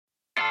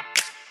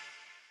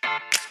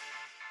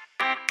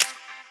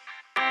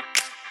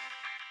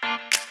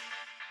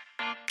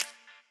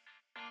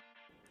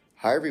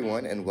Hi,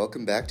 everyone, and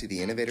welcome back to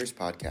the Innovators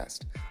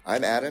Podcast.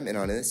 I'm Adam, and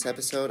on this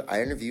episode,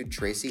 I interviewed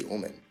Tracy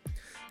Uhlman.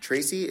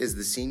 Tracy is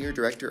the Senior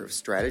Director of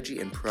Strategy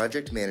and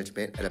Project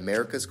Management at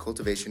America's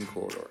Cultivation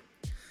Corridor.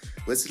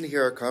 Listen to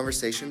hear our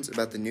conversations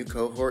about the new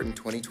cohort in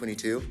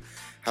 2022,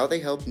 how they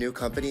help new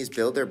companies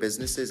build their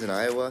businesses in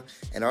Iowa,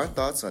 and our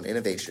thoughts on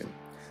innovation.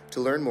 To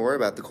learn more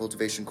about the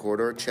Cultivation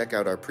Corridor, check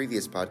out our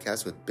previous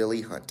podcast with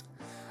Billy Hunt.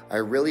 I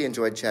really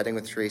enjoyed chatting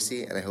with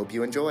Tracy, and I hope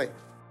you enjoy.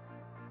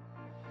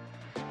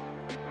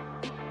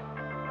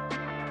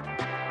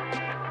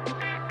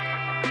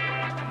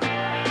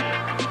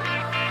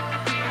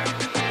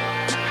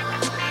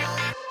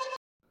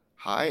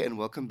 Hi, and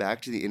welcome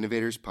back to the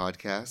Innovators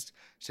Podcast.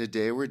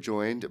 Today we're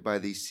joined by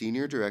the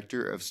Senior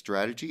Director of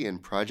Strategy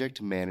and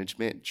Project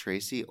Management,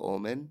 Tracy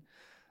Uhlman.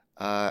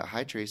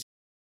 Hi, Tracy.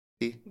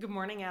 Good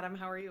morning, Adam.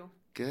 How are you?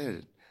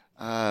 Good.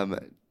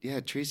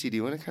 Tracy, do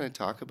you want to kind of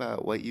talk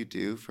about what you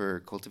do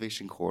for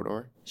Cultivation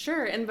Corridor?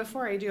 Sure. And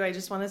before I do, I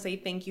just want to say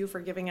thank you for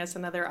giving us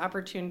another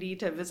opportunity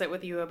to visit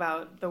with you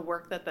about the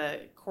work that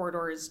the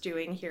corridor is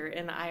doing here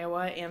in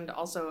Iowa and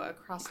also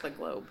across the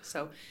globe.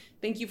 So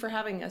thank you for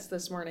having us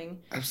this morning.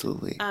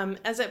 Absolutely.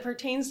 As it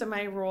pertains to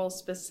my role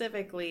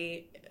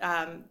specifically,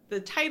 the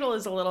title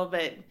is a little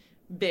bit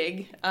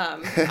big.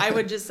 I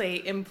would just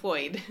say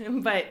employed,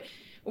 but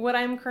what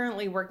I'm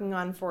currently working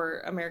on for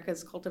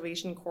America's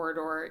Cultivation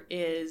Corridor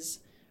is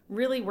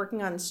really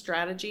working on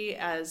strategy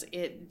as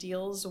it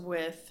deals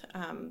with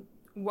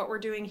what we're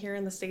doing here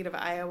in the state of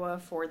Iowa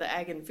for the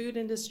ag and food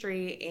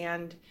industry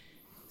and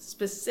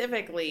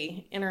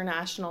specifically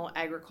international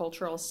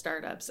agricultural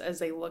startups as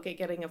they look at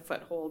getting a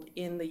foothold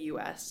in the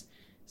U.S.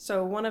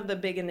 So one of the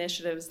big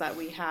initiatives that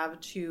we have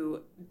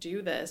to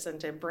do this and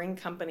to bring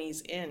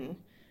companies in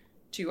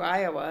to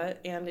Iowa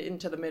and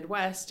into the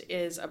Midwest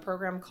is a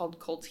program called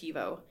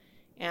Cultivo.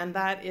 And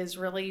that is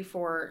really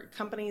for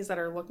companies that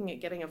are looking at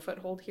getting a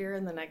foothold here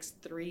in the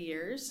next 3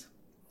 years.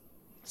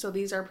 So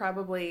these are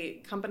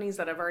probably companies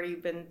that have already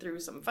been through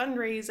some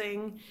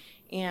fundraising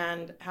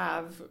and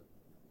have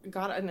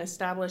got an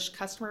established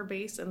customer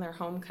base in their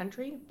home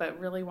country, but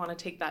really want to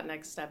take that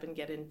next step and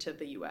get into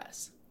the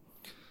U.S.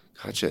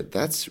 Gotcha.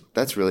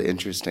 That's really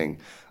interesting.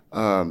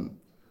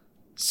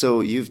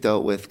 So you've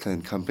dealt with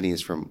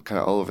companies from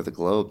kind of all over the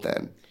globe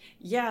then?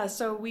 Yeah,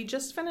 so we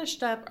just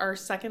finished up our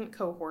second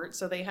cohort.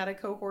 So they had a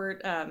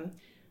cohort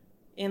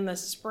in the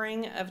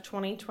spring of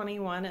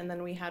 2021, and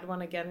then we had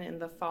one again in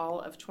the fall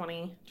of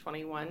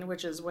 2021,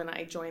 which is when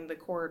I joined the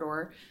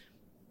corridor.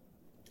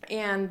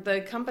 And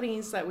the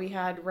companies that we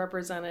had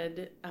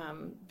represented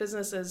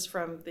businesses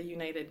from the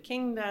United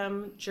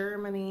Kingdom,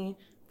 Germany,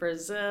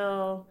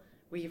 Brazil.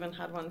 We even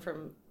had one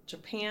from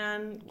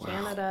Japan,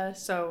 Canada.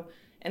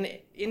 And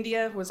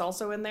India was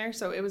also in there,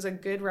 so it was a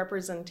good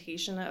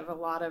representation of a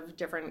lot of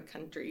different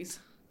countries.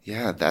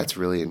 Yeah, that's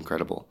really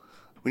incredible.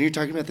 When you're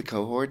talking about the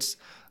cohorts,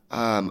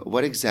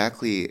 what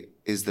exactly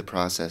is the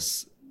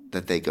process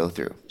that they go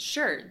through?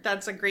 Sure,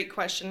 that's a great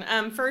question.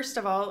 First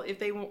of all, if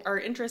they are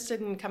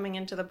interested in coming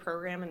into the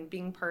program and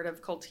being part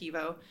of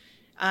Cultivo,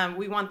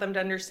 we want them to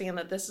understand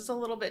that this is a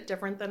little bit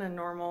different than a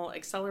normal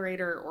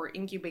accelerator or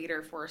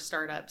incubator for a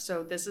startup.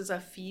 So this is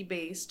a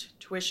fee-based,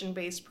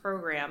 tuition-based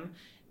program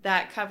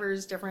that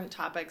covers different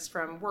topics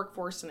from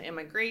workforce and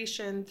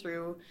immigration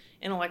through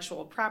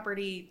intellectual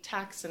property,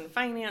 tax and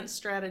finance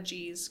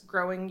strategies,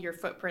 growing your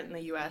footprint in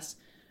the U.S.,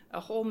 a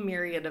whole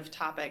myriad of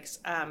topics.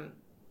 And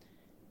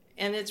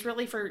it's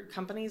really for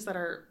companies that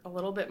are a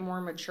little bit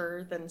more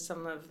mature than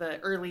some of the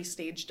early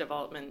stage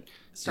development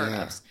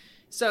startups. Yeah.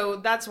 So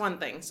that's one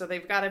thing. So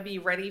they've got to be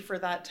ready for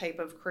that type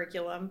of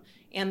curriculum.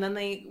 And then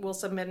they will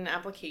submit an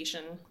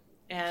application,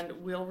 and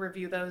we'll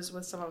review those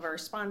with some of our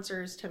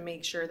sponsors to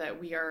make sure that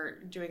we are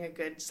doing a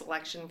good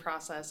selection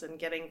process and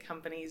getting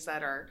companies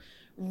that are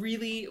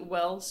really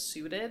well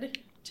suited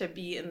to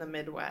be in the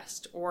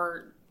Midwest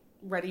or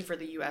ready for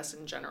the U.S.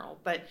 in general.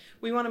 But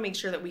we want to make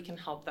sure that we can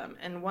help them.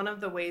 And one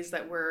of the ways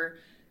that we're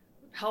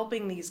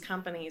helping these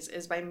companies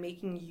is by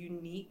making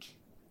unique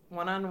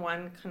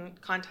one-on-one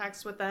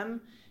contacts with them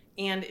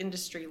and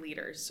industry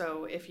leaders.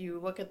 So if you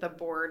look at the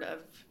board of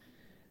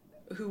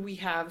who we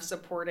have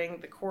supporting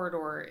the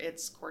corridor,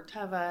 it's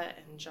Corteva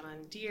and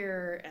John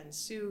Deere and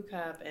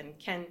Sukup and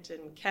Kent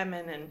and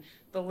Kemen, and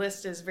the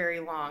list is very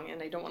long,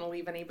 and I don't want to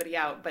leave anybody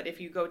out, but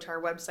if you go to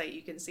our website,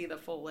 you can see the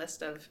full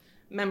list of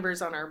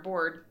members on our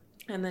board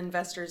and the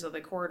investors of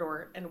the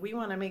corridor, and we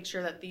want to make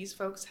sure that these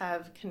folks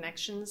have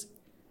connections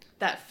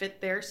that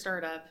fit their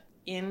startup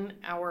in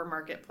our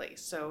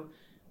marketplace. So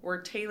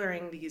we're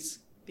tailoring these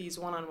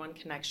one-on-one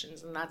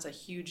connections, and that's a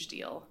huge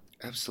deal.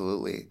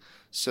 Absolutely.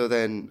 So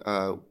then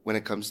when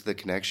it comes to the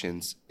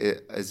connections,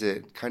 is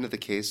it kind of the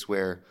case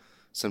where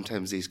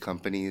sometimes these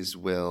companies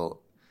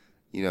will,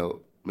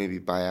 maybe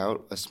buy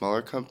out a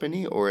smaller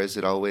company, or is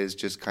it always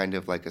just kind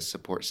of like a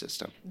support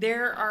system?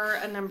 There are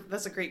a number.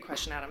 That's a great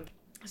question, Adam.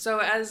 So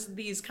as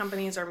these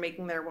companies are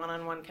making their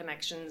one-on-one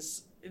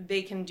connections,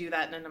 they can do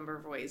that in a number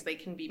of ways. They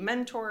can be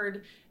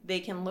mentored. They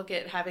can look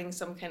at having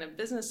some kind of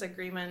business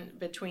agreement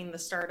between the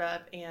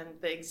startup and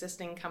the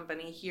existing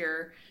company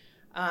here.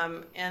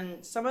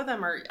 And some of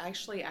them are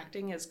actually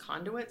acting as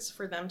conduits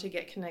for them to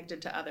get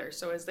connected to others.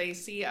 So as they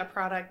see a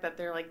product that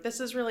they're like, this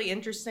is really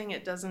interesting,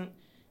 it doesn't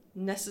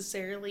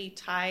necessarily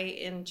tie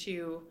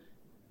into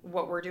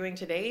what we're doing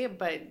today,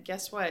 but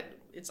guess what?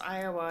 It's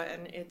Iowa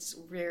and it's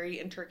very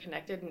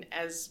interconnected. And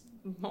as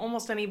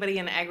almost anybody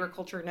in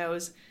agriculture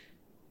knows,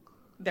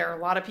 there are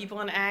a lot of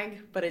people in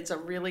ag, but it's a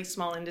really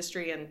small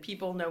industry and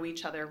people know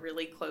each other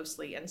really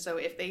closely. And so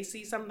if they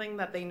see something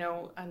that they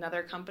know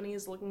another company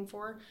is looking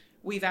for,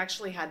 we've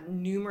actually had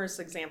numerous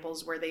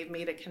examples where they've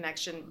made a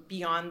connection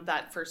beyond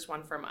that first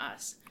one from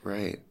us.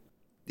 Right.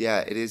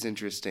 Yeah, it is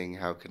interesting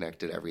how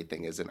connected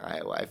everything is in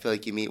Iowa. I feel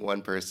like you meet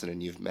one person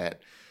and you've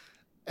met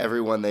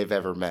everyone they've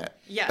ever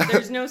met. Yeah,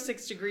 there's no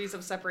 6 degrees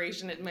of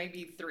separation. It might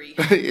be 3.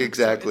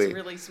 Exactly. So it's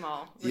really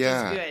small, which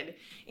is good.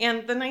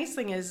 And the nice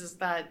thing is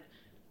that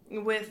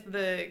with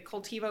the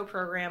Cultivo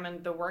program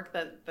and the work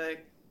that the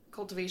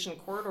Cultivation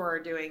Corridor are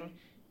doing,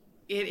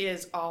 it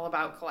is all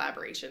about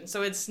collaboration.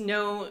 So it's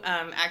no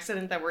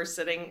accident that we're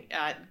sitting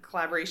at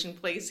Collaboration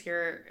Place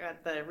here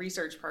at the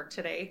Research Park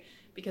today,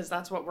 because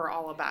that's what we're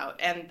all about.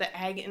 And the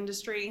ag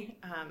industry,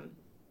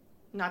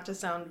 not to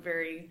sound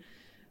very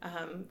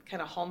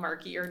kind of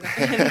hallmarky or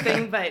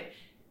anything, but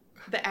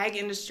the ag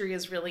industry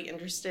is really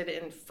interested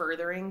in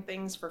furthering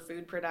things for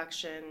food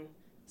production,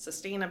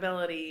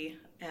 sustainability,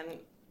 and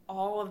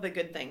all of the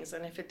good things.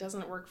 And if it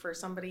doesn't work for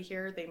somebody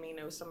here, they may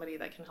know somebody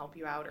that can help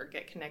you out or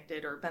get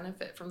connected or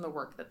benefit from the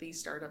work that these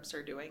startups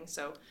are doing.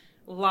 So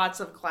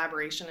lots of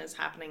collaboration is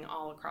happening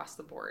all across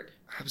the board.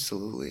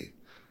 Absolutely.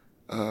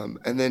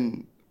 And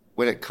then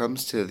when it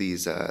comes to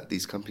these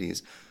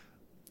companies,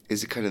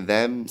 is it kind of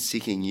them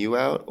seeking you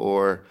out,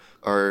 or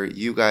are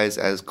you guys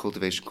as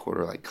Cultivation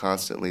Corridor like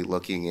constantly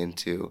looking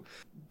into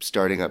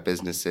starting up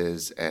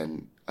businesses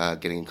and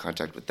getting in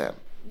contact with them?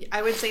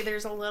 I would say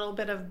there's a little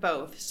bit of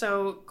both.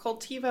 So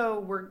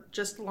Cultivo, we're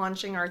just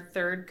launching our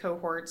 3rd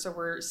cohort, so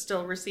we're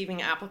still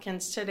receiving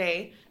applicants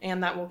today,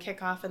 and that will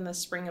kick off in the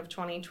spring of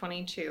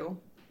 2022.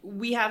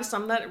 We have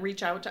some that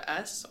reach out to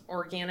us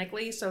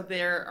organically, so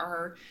there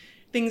are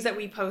things that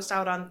we post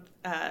out on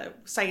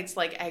sites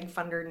like Ag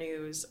Funder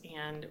News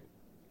and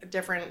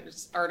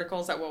different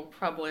articles that we'll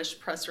publish,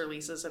 press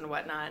releases and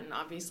whatnot. And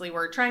obviously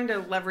we're trying to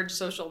leverage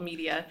social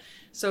media.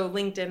 So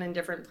LinkedIn and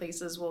different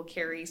places will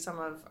carry some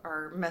of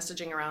our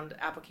messaging around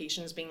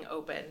applications being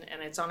open,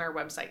 and it's on our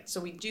website.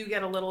 So we do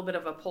get a little bit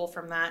of a pull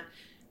from that.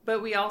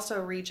 But we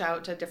also reach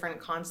out to different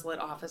consulate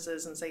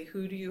offices and say,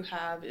 who do you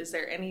have? Is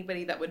there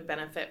anybody that would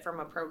benefit from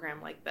a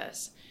program like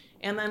this?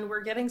 And then we're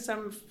getting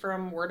some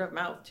from word of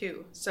mouth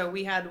too. So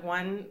we had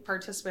one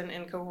participant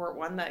in cohort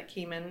 1 that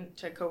came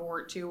into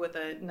cohort 2 with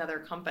another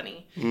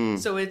company.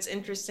 So it's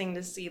interesting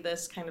to see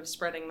this kind of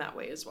spreading that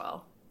way as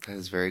well. That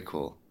is very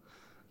cool.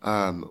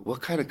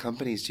 What kind of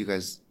companies do you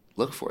guys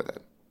look for then?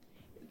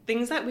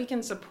 Things that we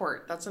can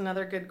support. That's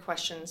another good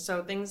question.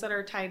 So things that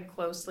are tied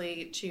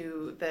closely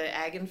to the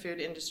ag and food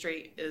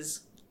industry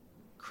is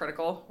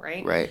critical,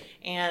 right? Right.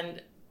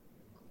 And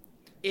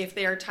if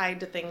they are tied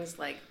to things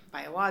like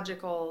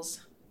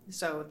biologicals,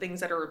 so things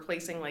that are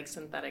replacing like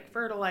synthetic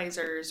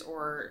fertilizers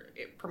or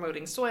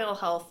promoting soil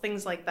health,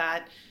 things like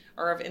that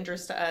are of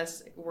interest to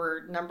us.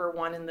 We're number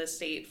 1 in the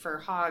state for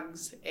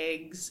hogs,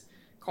 eggs,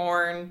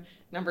 corn,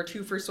 number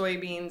 2 for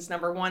soybeans,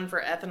 number 1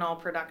 for ethanol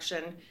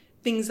production.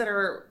 Things that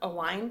are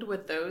aligned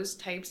with those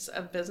types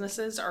of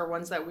businesses are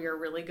ones that we are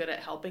really good at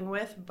helping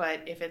with.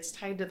 But if it's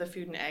tied to the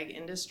food and ag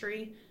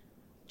industry,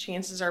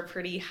 chances are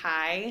pretty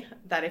high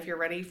that if you're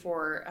ready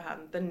for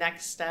the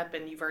next step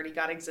and you've already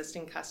got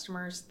existing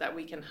customers, that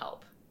we can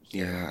help.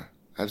 Yeah,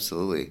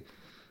 absolutely.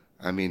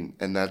 I mean,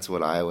 and that's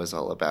what Iowa's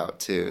all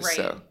about too.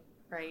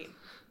 Right.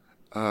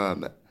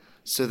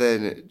 So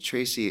then,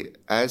 Tracy,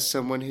 as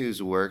someone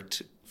who's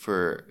worked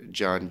for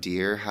John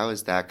Deere, how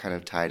is that kind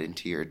of tied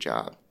into your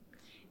job?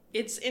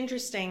 It's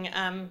interesting.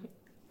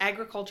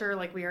 Agriculture,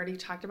 like we already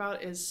talked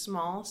about, is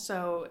small,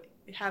 so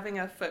having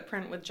a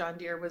footprint with John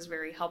Deere was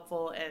very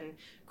helpful. And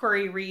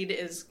Corey Reed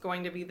is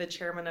going to be the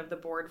chairman of the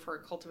board for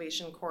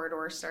Cultivation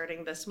Corridor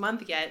starting this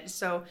month yet.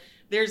 So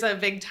there's a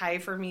big tie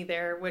for me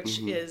there, which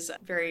is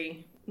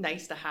very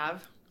nice to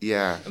have.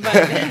 Yeah.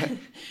 But,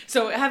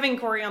 so having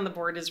Corey on the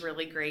board is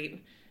really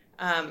great.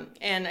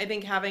 And I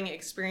think having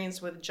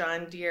experience with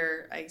John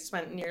Deere, I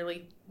spent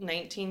nearly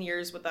 19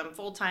 years with them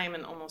full-time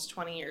and almost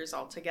 20 years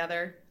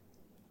altogether.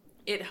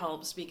 It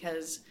helps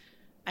because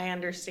I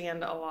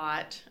understand a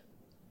lot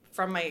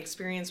from my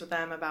experience with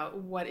them about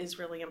what is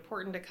really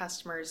important to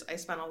customers. I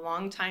spent a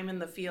long time in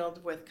the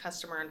field with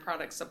customer and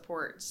product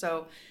support.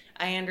 So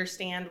I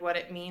understand what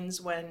it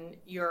means when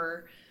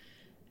your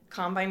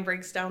combine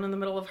breaks down in the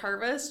middle of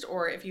harvest,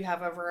 or if you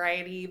have a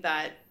variety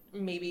that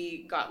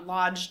maybe got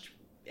lodged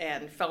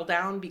and fell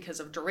down because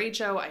of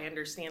derecho. I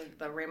understand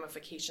the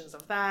ramifications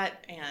of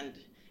that, and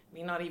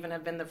may not even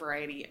have been the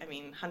variety. I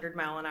mean,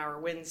 100-mile-an-hour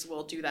winds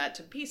will do that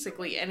to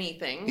basically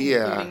anything,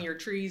 including your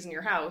trees and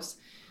your house.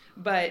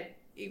 But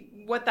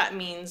what that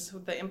means,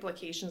 the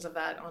implications of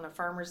that on a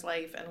farmer's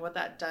life, and what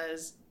that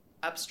does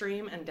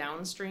upstream and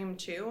downstream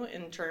too,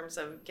 in terms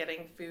of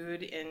getting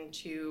food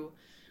into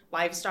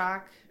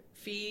livestock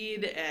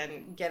feed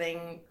and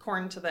getting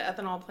corn to the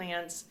ethanol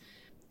plants.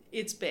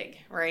 It's big,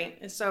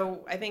 right?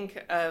 So I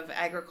think of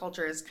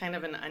agriculture as kind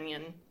of an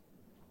onion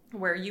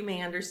where you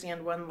may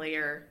understand one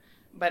layer,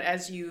 but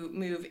as you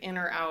move in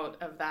or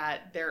out of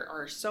that, there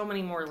are so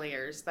many more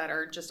layers that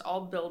are just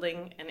all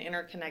building and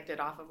interconnected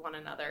off of one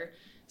another.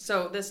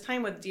 So this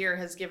time with Deere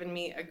has given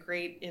me a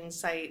great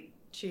insight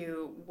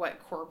to what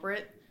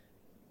corporate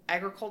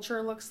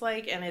agriculture looks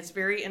like, and it's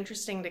very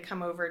interesting to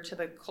come over to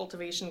the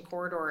Cultivation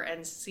Corridor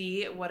and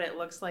see what it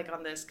looks like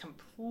on this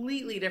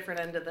completely different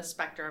end of the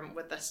spectrum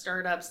with the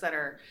startups that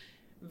are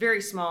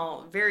very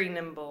small, very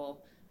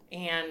nimble,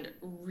 and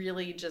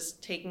really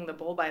just taking the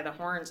bull by the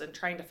horns and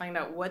trying to find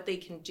out what they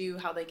can do,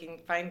 how they can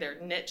find their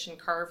niche and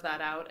carve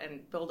that out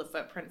and build a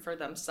footprint for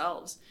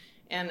themselves.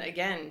 And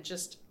again,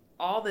 just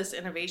all this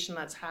innovation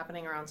that's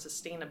happening around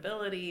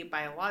sustainability,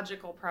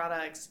 biological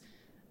products,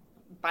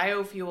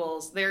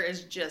 biofuels, there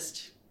is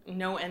just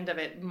no end of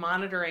it.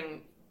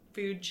 Monitoring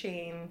food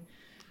chain,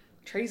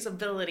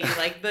 traceability,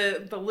 like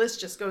the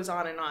list just goes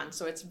on and on.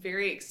 So it's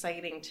very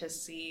exciting to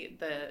see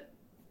the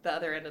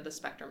other end of the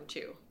spectrum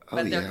too.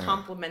 But they're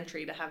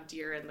complementary to have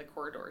Deere and the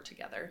corridor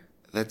together.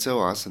 That's so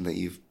awesome that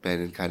you've been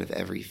in kind of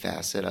every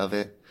facet of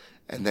it.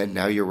 And then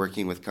now you're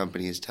working with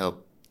companies to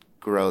help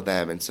grow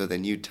them. And so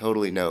then you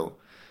totally know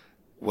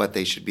what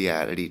they should be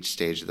at each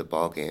stage of the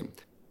ball game.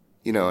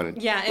 You know, and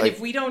if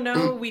we don't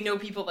know, we know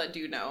people that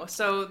do know.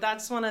 So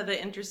that's one of the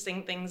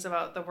interesting things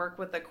about the work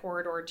with the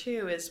corridor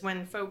too, is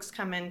when folks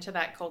come into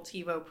that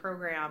Cultivo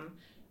program,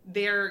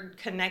 they're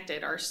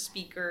connected. Our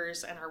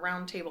speakers and our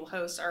roundtable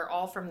hosts are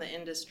all from the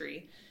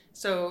industry.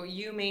 So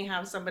you may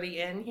have somebody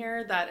in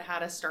here that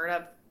had a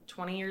startup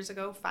 20 years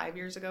ago, 5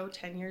 years ago,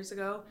 10 years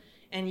ago,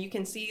 and you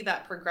can see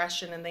that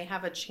progression, and they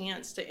have a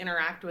chance to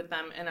interact with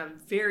them in a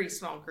very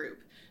small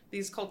group.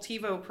 These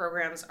Cultivo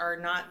programs are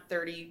not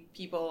 30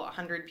 people,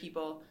 100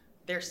 people,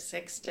 they're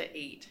 6 to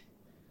 8.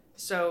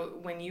 So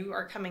when you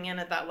are coming in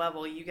at that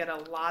level, you get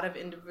a lot of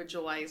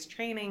individualized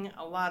training,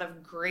 a lot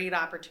of great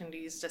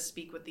opportunities to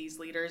speak with these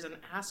leaders and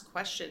ask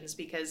questions,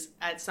 because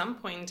at some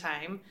point in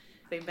time,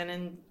 they've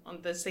been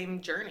on the same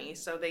journey,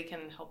 so they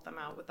can help them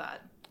out with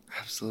that.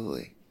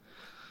 Absolutely.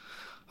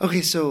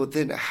 Okay, so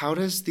then how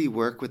does the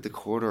work with the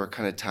corridor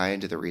kind of tie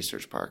into the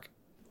research park?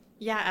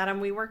 Yeah, Adam,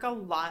 we work a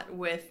lot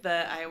with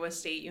the Iowa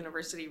State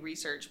University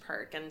Research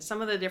Park, and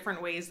some of the different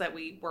ways that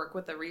we work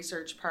with the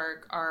research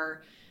park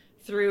are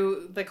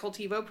through the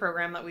Cultivo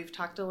program that we've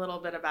talked a little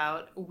bit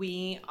about.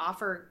 We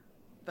offer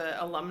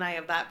the alumni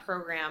of that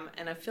program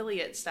an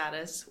affiliate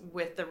status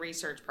with the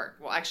research park.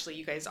 Well, actually,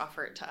 you guys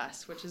offer it to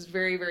us, which is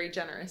very, very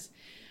generous.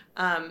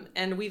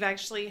 And we've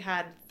actually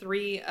had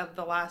 3 of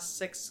the last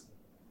 6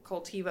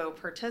 Cultivo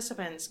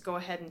participants go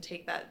ahead and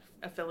take that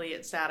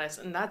affiliate status.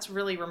 And that's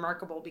really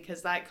remarkable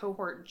because that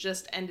cohort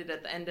just ended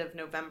at the end of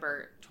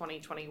November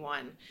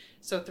 2021.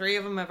 So 3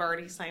 of them have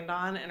already signed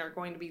on and are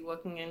going to be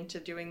looking into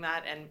doing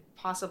that and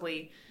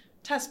possibly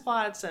test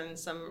plots and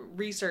some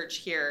research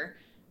here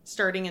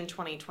starting in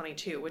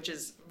 2022, which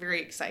is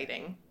very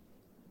exciting.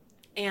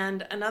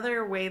 And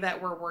another way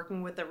that we're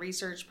working with the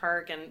research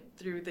park and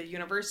through the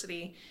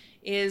university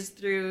is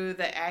through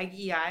the Ag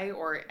EI,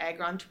 or Ag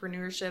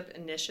Entrepreneurship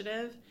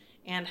Initiative,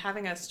 and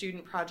having a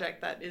student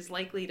project that is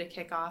likely to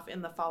kick off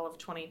in the fall of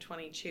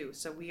 2022.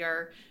 So we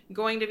are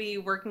going to be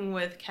working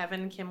with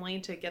Kevin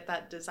Kimley to get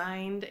that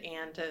designed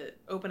and to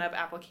open up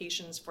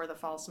applications for the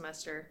fall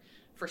semester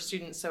for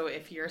students. So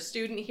if you're a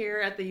student here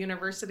at the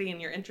university and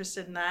you're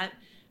interested in that,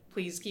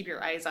 please keep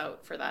your eyes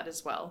out for that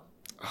as well.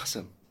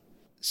 Awesome.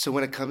 So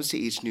when it comes to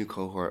each new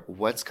cohort,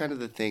 what's kind of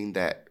the thing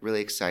that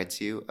really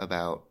excites you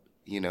about,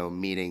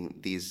 meeting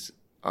these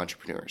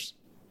entrepreneurs?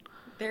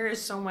 There is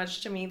so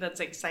much to me that's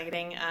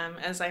exciting.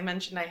 As I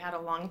mentioned, I had a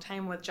long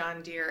time with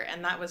John Deere,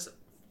 and that was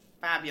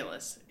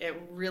fabulous.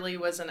 It really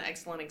was an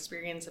excellent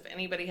experience. If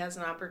anybody has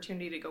an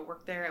opportunity to go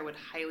work there, I would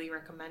highly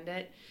recommend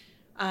it.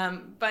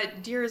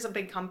 But Deere is a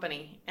big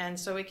company, and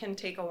so it can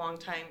take a long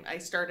time. I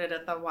started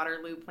at the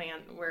Waterloo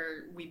plant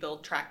where we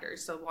build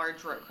tractors, so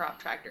large row crop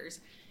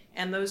tractors.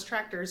 And those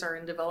tractors are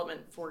in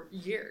development for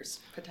years,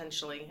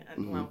 potentially.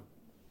 And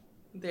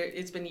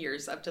it's been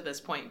years up to this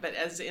point. But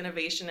as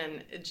innovation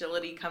and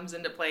agility comes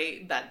into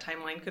play, that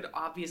timeline could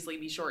obviously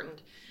be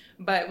shortened.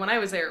 But when I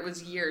was there, it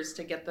was years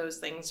to get those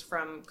things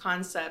from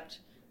concept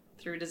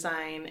through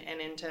design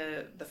and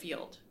into the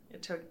field.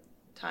 It took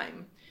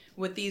time.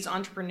 With these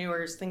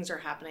entrepreneurs, things are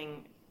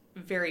happening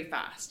very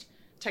fast.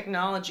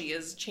 Technology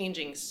is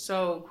changing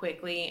so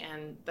quickly,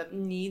 and the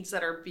needs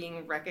that are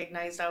being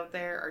recognized out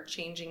there are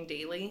changing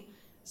daily.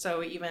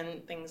 So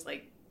even things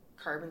like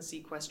carbon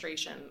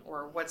sequestration,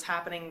 or what's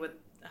happening with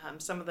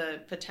some of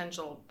the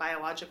potential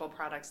biological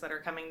products that are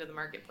coming to the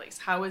marketplace,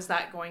 how is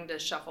that going to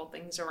shuffle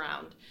things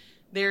around?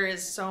 There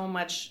is so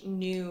much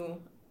new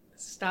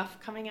stuff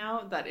coming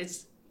out that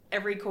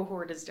every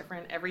cohort is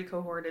different, every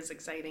cohort is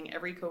exciting,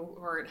 every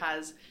cohort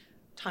has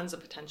tons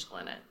of potential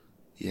in it.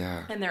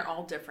 Yeah. And they're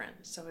all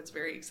different, so it's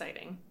very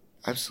exciting.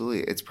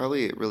 Absolutely. It's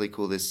probably really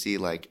cool to see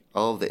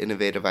all of the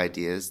innovative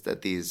ideas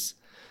that these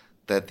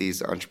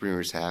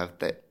entrepreneurs have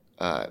that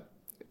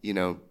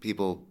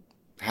people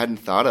hadn't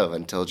thought of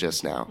until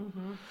just now.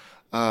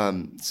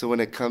 So when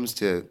it comes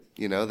to,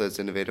 those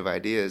innovative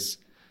ideas,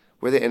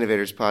 we're the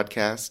Innovators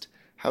Podcast.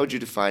 How would you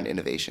define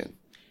innovation?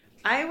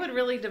 I would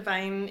really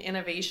define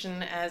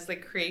innovation as the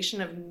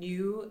creation of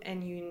new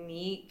and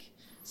unique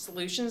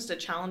solutions to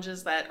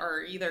challenges that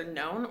are either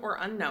known or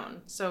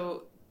unknown.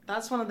 So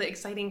that's one of the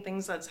exciting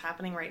things that's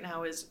happening right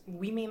now is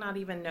we may not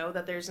even know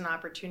that there's an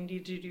opportunity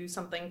to do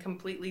something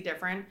completely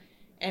different.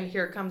 And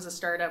here comes a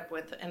startup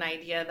with an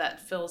idea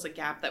that fills a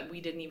gap that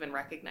we didn't even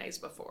recognize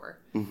before.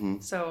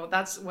 So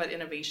that's what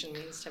innovation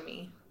means to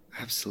me.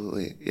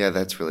 Absolutely. Yeah,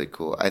 that's really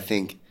cool. I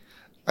think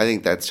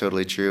that's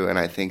totally true. And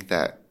I think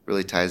that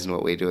really ties in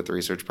what we do at the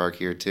Research Park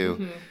here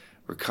too.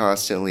 We're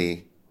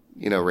constantly,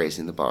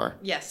 raising the bar.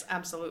 Yes,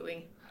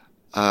 absolutely.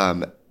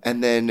 And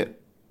then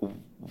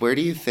where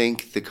do you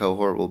think the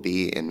cohort will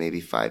be in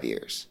maybe 5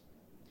 years?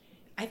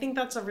 I think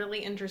that's a really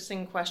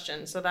interesting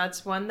question. So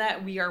that's one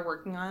that we are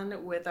working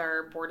on with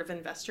our board of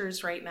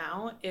investors right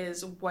now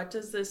is what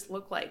does this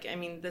look like? I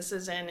mean, this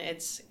is in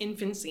its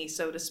infancy,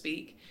 so to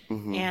speak.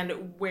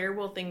 And where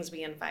will things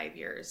be in 5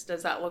 years?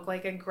 Does that look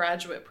like a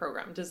graduate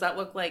program? Does that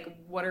look like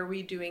what are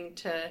we doing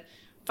to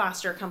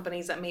foster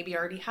companies that maybe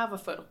already have a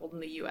foothold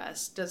in the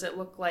U.S.? Does it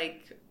look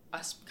like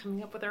us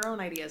coming up with our own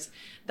ideas?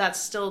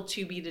 That's still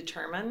to be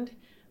determined,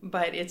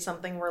 but it's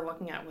something we're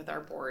looking at with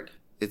our board.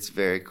 It's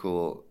very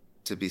cool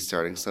to be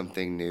starting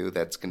something new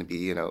that's going to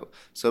be,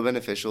 so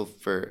beneficial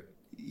for,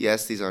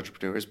 yes, these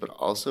entrepreneurs, but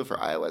also for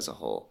Iowa as a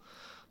whole.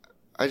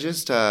 I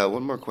just,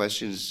 one more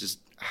question is just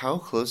how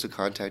close a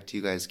contact do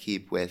you guys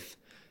keep with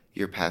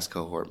your past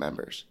cohort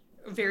members?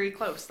 Very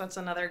close. That's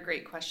another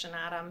great question,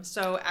 Adam.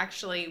 So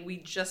actually, we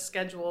just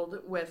scheduled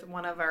with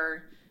one of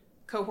our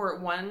cohort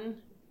 1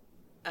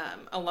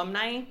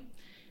 alumni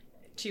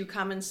to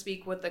come and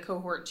speak with the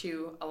cohort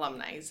 2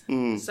 alumni.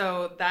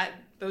 So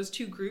those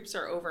two groups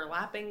are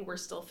overlapping. We're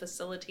still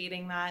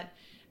facilitating that.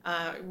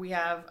 We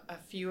have a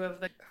few of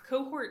the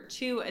cohort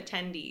 2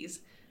 attendees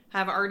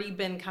have already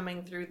been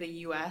coming through the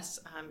U.S.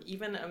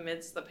 Even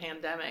amidst the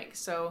pandemic.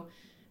 So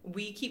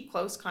we keep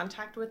close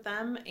contact with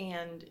them,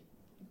 and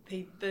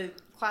the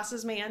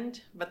classes may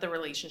end, but the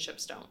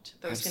relationships don't.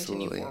 Those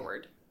Absolutely. Continue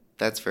forward.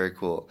 That's very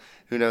cool.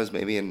 Who knows?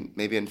 Maybe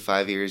in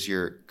 5 years,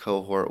 your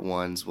cohort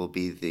 1s will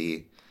be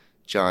the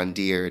John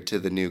Deere to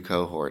the new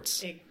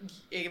cohorts.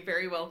 It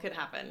very well could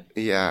happen.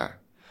 Yeah.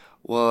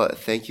 Well,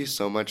 thank you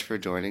so much for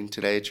joining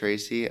today,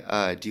 Tracy.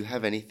 Do you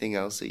have anything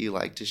else that you'd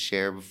like to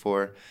share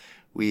before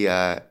we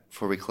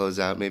close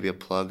out? Maybe a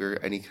plug or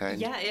any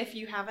kind? Yeah, if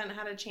you haven't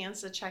had a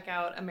chance to check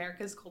out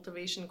America's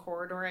Cultivation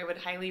Corridor, I would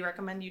highly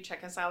recommend you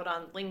check us out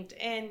on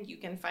LinkedIn. You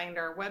can find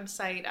our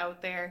website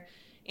out there.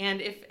 And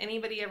if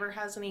anybody ever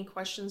has any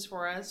questions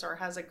for us or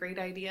has a great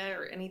idea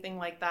or anything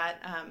like that,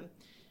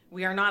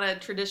 we are not a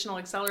traditional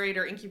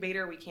accelerator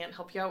incubator. We can't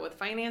help you out with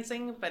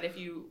financing, but if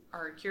you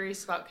are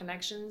curious about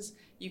connections,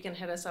 you can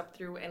hit us up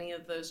through any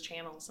of those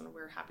channels, and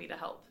we're happy to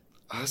help.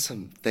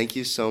 Awesome. Thank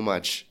you so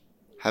much.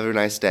 Have a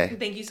nice day.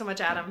 Thank you so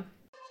much, Adam.